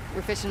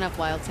 We're fishing up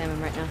wild salmon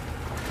right now.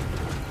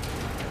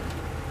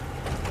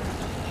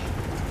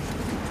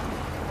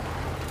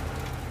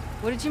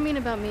 What did you mean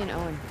about me and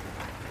Owen?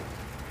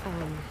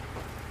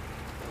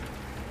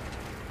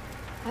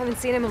 I haven't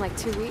seen him in like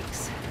 2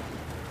 weeks.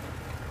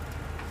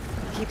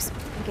 He keeps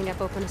picking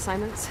up open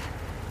assignments.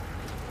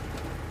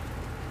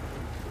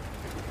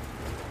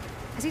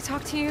 Has he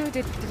talked to you?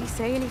 Did he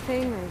say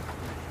anything, or...?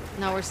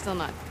 No, we're still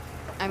not.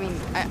 I mean,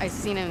 I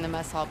seen him in the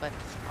mess hall, but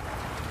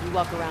we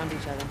walk around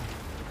each other.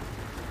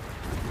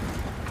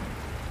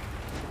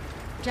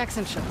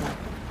 Jackson shook me.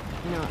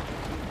 You know,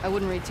 I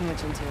wouldn't read too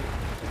much into it.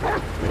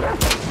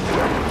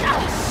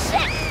 Oh,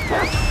 shit!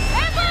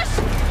 Ambush!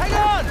 Hang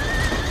on!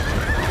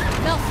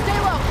 Mel, stay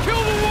low!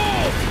 Kill the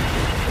wolf!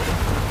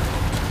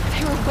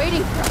 They were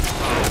waiting for us.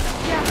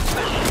 Yeah.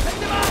 Take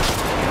them out!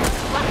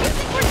 What do you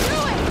think we're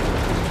doing?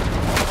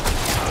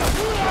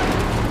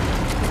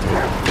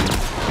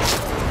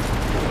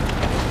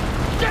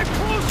 Get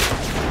closer!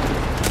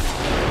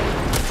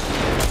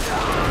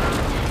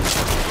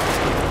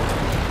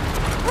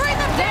 Bring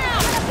them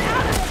down!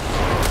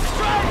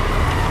 Strike!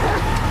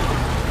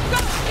 Go!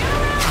 Get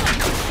around them!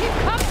 Keep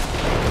coming!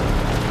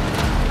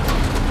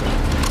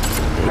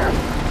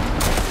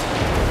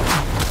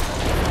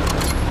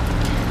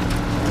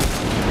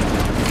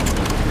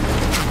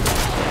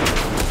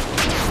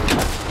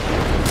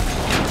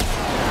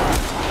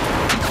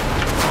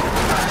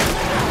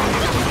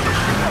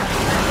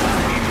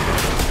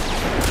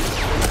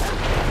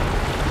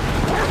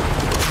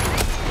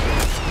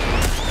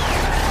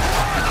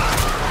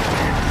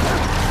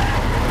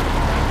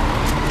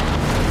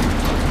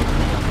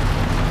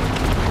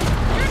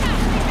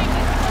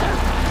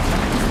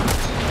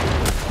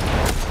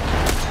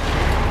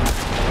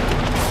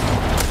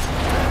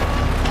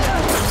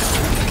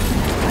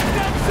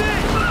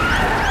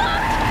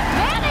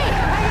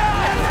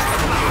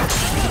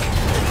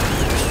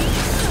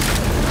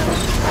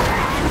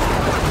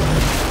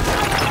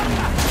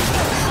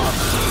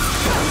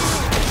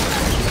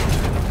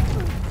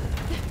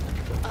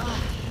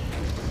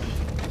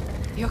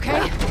 You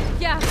okay?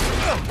 Yeah.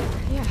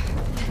 Yeah.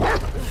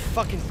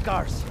 Fucking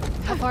scars.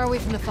 How far away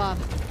from the fob?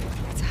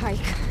 It's a hike.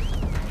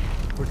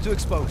 We're too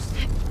exposed.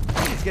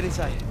 Let's get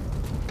inside.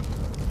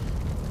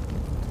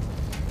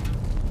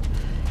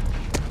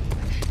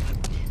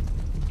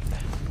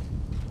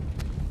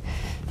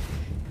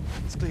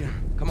 It's clear.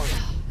 Come on.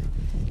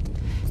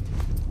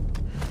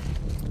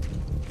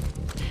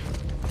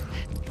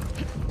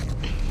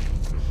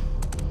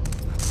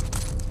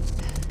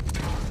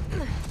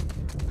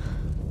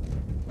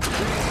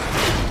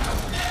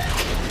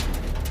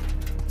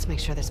 Let's make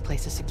sure this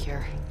place is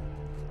secure.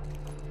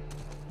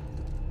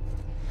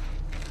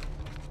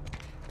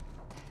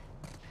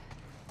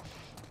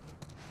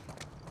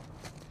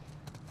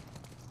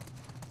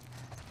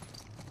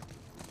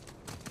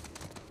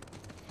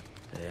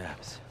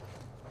 Abs.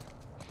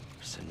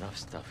 There's enough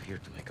stuff here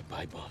to make a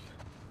pipe bomb.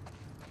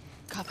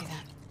 Copy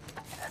that.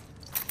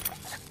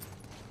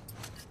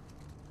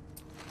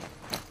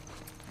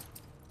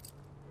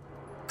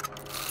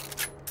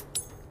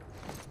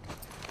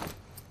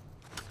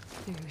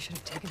 Maybe we should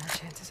have taken our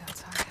chances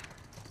outside.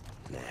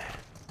 Nah.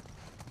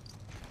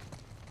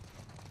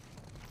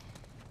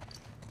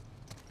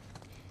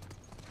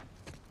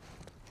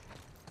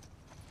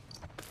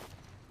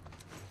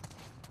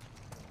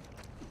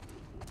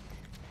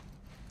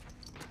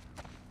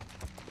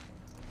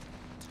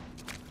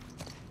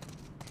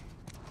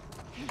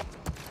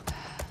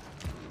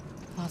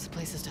 Lots of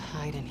places to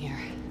hide in here.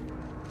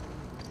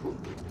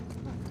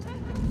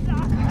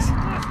 Guys, I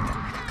got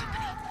company.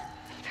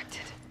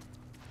 Infected.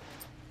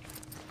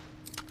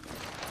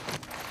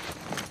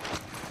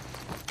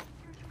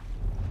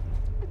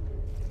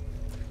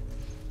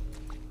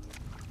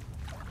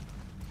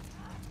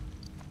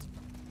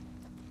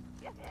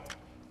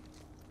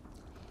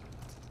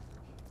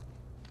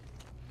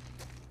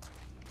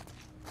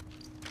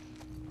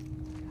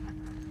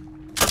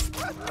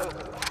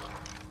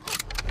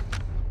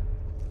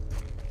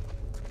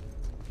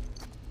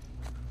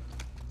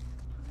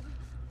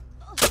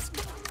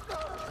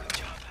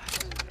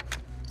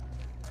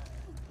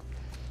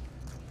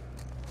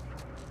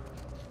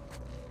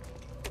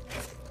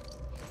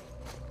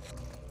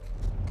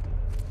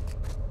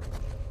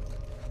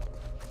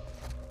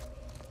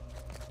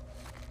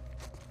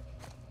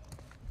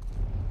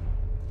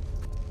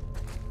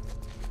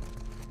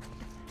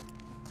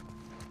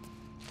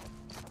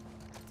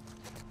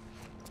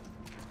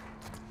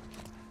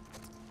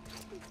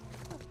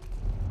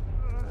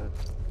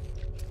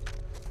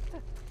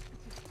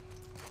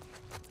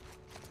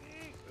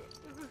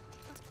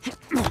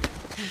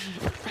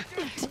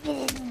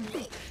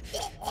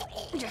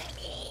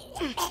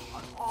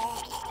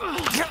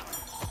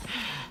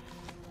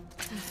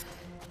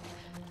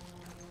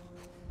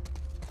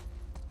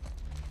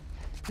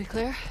 We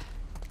clear?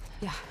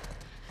 Yeah.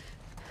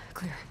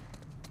 Clear.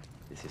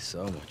 This is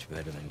so much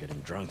better than getting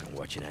drunk and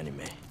watching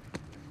anime.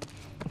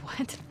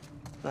 What?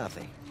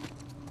 Nothing.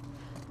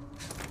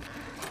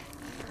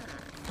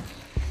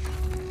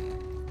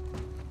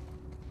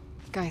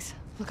 Guys,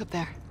 look up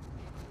there.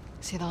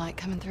 See the light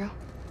coming through?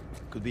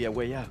 Could be a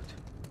way out.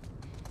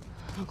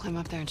 I'll climb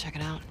up there and check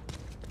it out.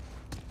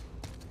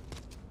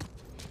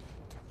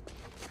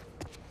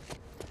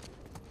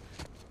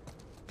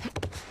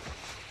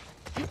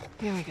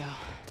 Here we go.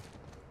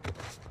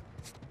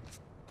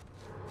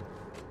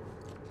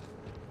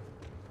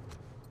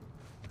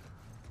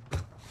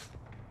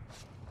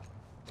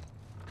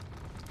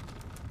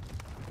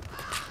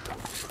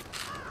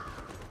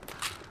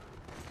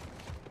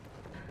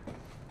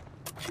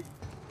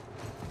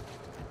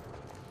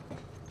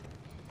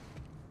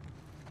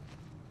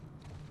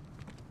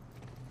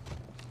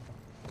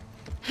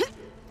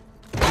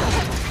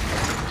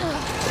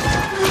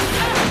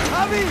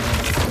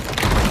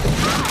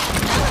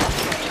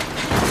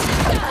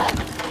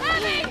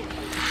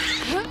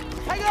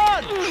 Hang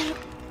on!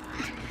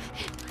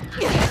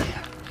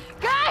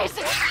 Guys!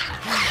 Here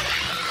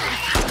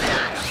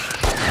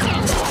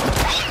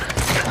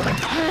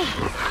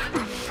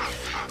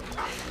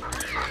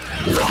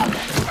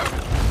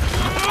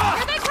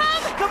they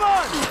come! Come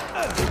on!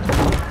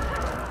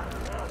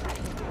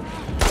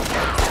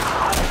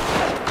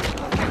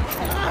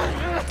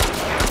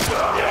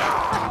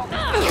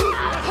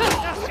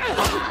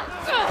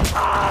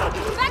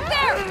 Back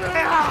there!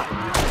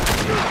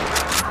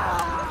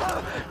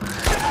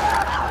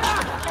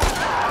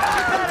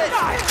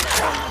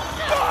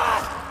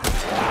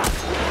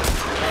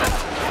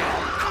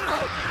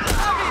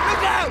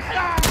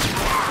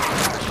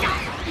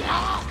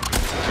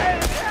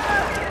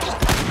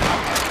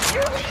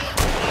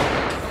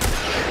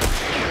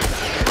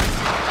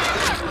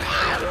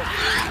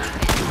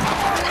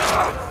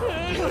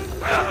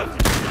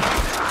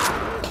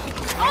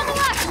 On the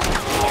left!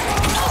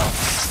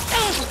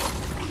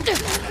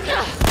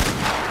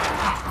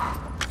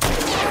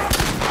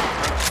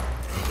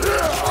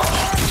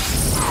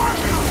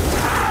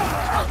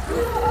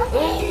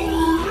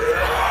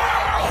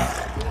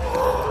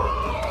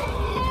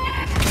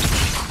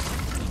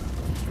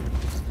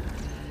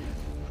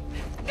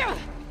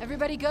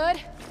 Everybody good?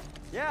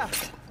 Yeah.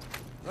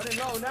 Running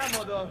low on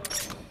ammo, though.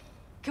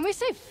 Can we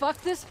say fuck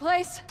this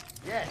place?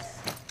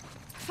 Yes.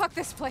 Fuck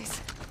this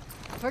place.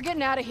 We're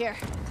getting out of here.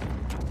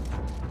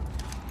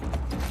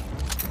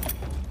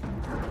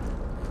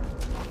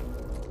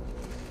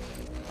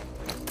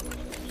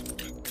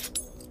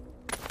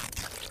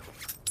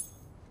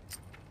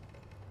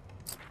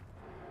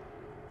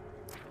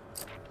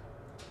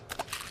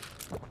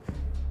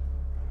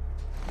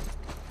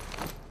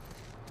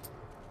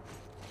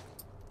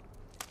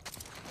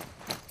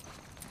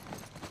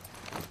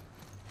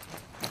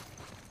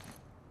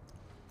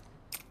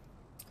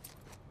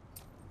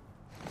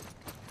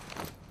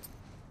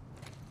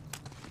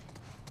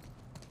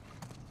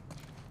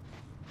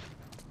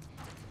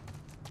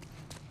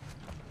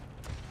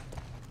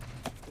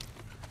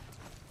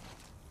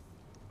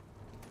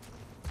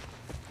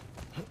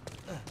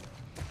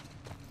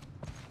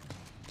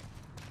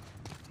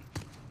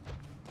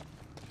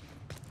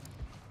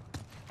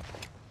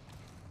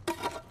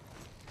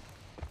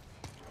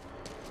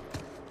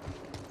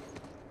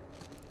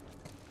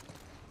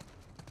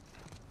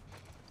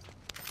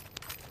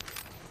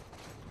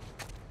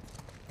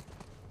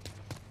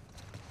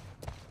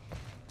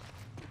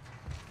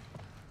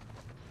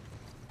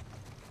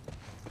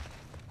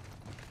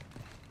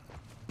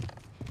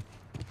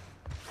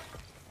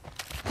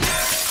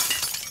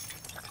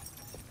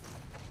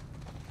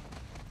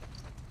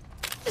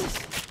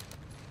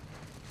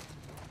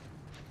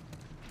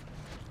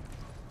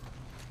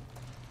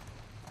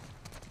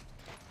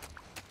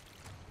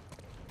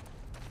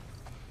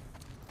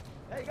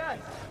 Hey, guys.